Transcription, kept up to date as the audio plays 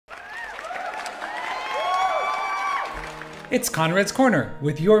It's Conrad's Corner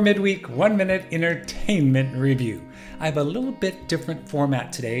with your midweek 1-minute entertainment review. I have a little bit different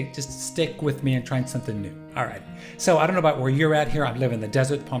format today. Just stick with me and trying something new. All right. So I don't know about where you're at here. I live in the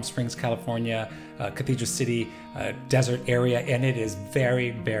desert, Palm Springs, California, Cathedral City, desert area, and it is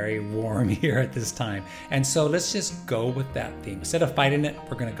very, very warm here at this time. And so let's just go with that theme. Instead of fighting it,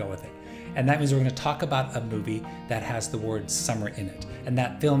 we're going to go with it. And that means we're going to talk about a movie that has the word summer in it. And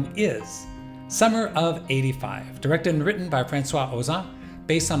that film is Summer of '85, directed and written by Francois Ozon,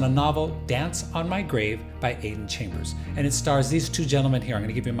 based on a novel, Dance on My Grave by Aidan Chambers. And it stars these two gentlemen here. I'm going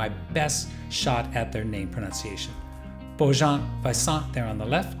to give you my best shot at their name pronunciation. Beaujean Vincent there on the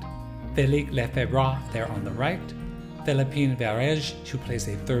left, Félix Lefebvre there on the right, Philippine Verege, who plays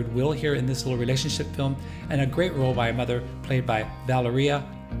a third wheel here in this little relationship film, and a great role by a mother played by Valeria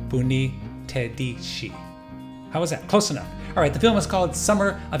Buni Tedici. How was that? Close enough. All right, the film is called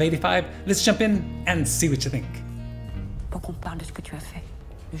Summer of '85. Let's jump in and see what you think. Pour qu'on parle de ce que tu as fait,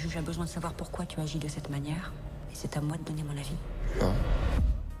 le juge a besoin de savoir pourquoi tu agis de cette manière, et c'est à moi de donner mon avis. Non,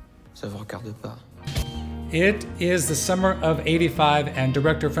 ça vous regarde pas. It is the Summer of '85, and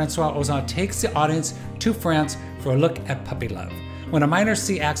director Francois Ozon takes the audience to France for a look at puppy love. When a minor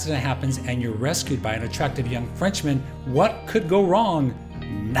sea accident happens and you're rescued by an attractive young Frenchman, what could go wrong?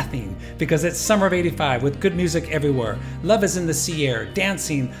 Nothing, because it's summer of '85 with good music everywhere. Love is in the sea air,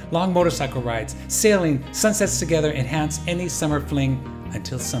 dancing, long motorcycle rides, sailing, sunsets together enhance any summer fling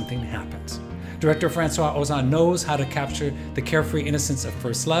until something happens. Director Francois Ozon knows how to capture the carefree innocence of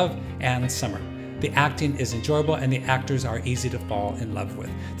first love and summer. The acting is enjoyable and the actors are easy to fall in love with.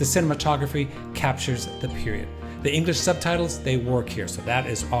 The cinematography captures the period. The English subtitles, they work here, so that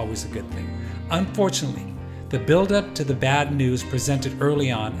is always a good thing. Unfortunately, the build-up to the bad news presented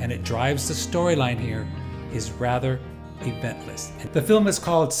early on, and it drives the storyline here, is rather eventless. The film is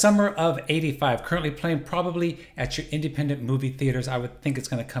called Summer of '85, currently playing probably at your independent movie theaters. I would think it's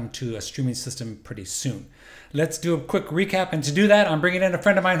going to come to a streaming system pretty soon. Let's do a quick recap, and to do that, I'm bringing in a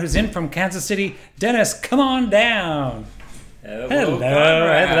friend of mine who's in from Kansas City. Dennis, come on down. Hello.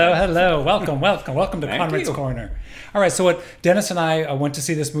 Welcome to Conrad's Corner. All right, so Dennis and I went to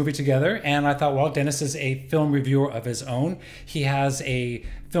see this movie together, and I thought, well, Dennis is a film reviewer of his own. He has a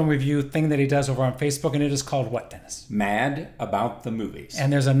film review thing that he does over on Facebook, and it is called what, Dennis? Mad About the Movies.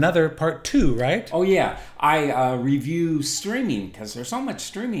 And there's another part 2, right? Oh, yeah. I review streaming because there's so much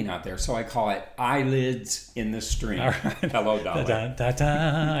streaming out there, so I call it Eyelids in the Stream. All right. Hello, Dolly.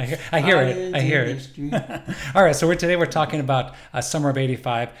 I hear it. All right, so today we're talking about Summer of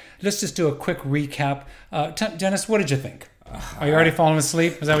 '85. Let's just do a quick recap. Dennis, what did you think? Are you already falling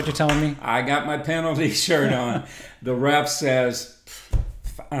asleep? Is that what you're telling me? I got my penalty shirt on. The ref says,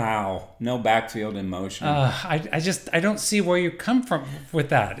 ow, no backfield in motion. I don't see where you come from with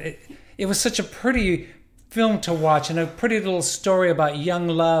that. It was such a pretty film to watch, and a pretty little story about young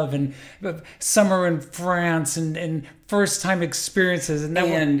love and summer in France and first time experiences.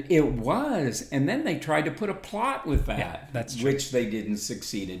 And it was. And then they tried to put a plot with that, yeah, that's true. Which they didn't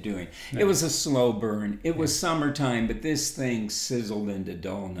succeed at doing. No. It was a slow burn. It was summertime, but this thing sizzled into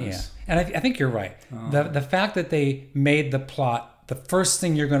dullness. Yeah, and I think you're right. The fact that they made the plot the first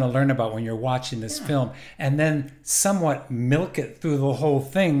thing you're going to learn about when you're watching this film, and then somewhat milk it through the whole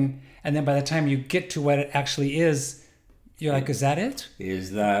thing, and then by the time you get to what it actually is, you're like, is that it?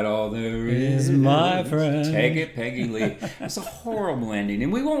 Is that all there is? My friend. Take it, Peggy Lee. It's a horrible ending,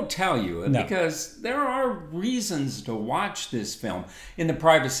 and we won't tell you because there are reasons to watch this film in the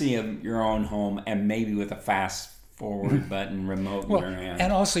privacy of your own home and maybe with a fast forward button remote in your hand.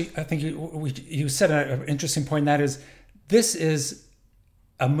 And also, I think you said an interesting point, and that is, this is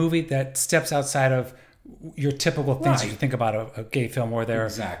a movie that steps outside of your typical things that you think about a gay film, where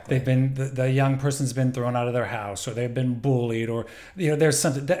they've been the young person's been thrown out of their house, or they've been bullied, or there's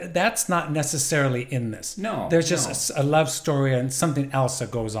something that's not necessarily in this. No, there's just a love story and something else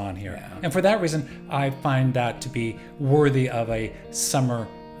that goes on here. Yeah. And for that reason, I find that to be worthy of a summer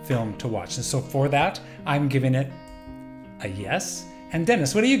film to watch. And so for that, I'm giving it a yes. And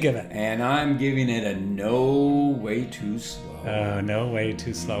Dennis, what do you give it? And I'm giving it a no way too slow. Oh, no way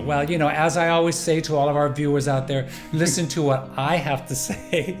too slow. Well, as I always say to all of our viewers out there, listen to what I have to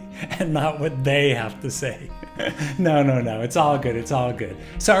say and not what they have to say. No. It's all good. It's all good.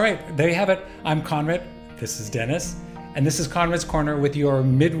 So, all right, there you have it. I'm Conrad. This is Dennis. And this is Conrad's Corner with your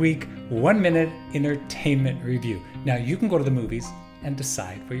midweek 1-minute entertainment review. Now, you can go to the movies and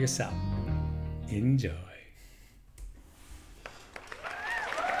decide for yourself. Enjoy.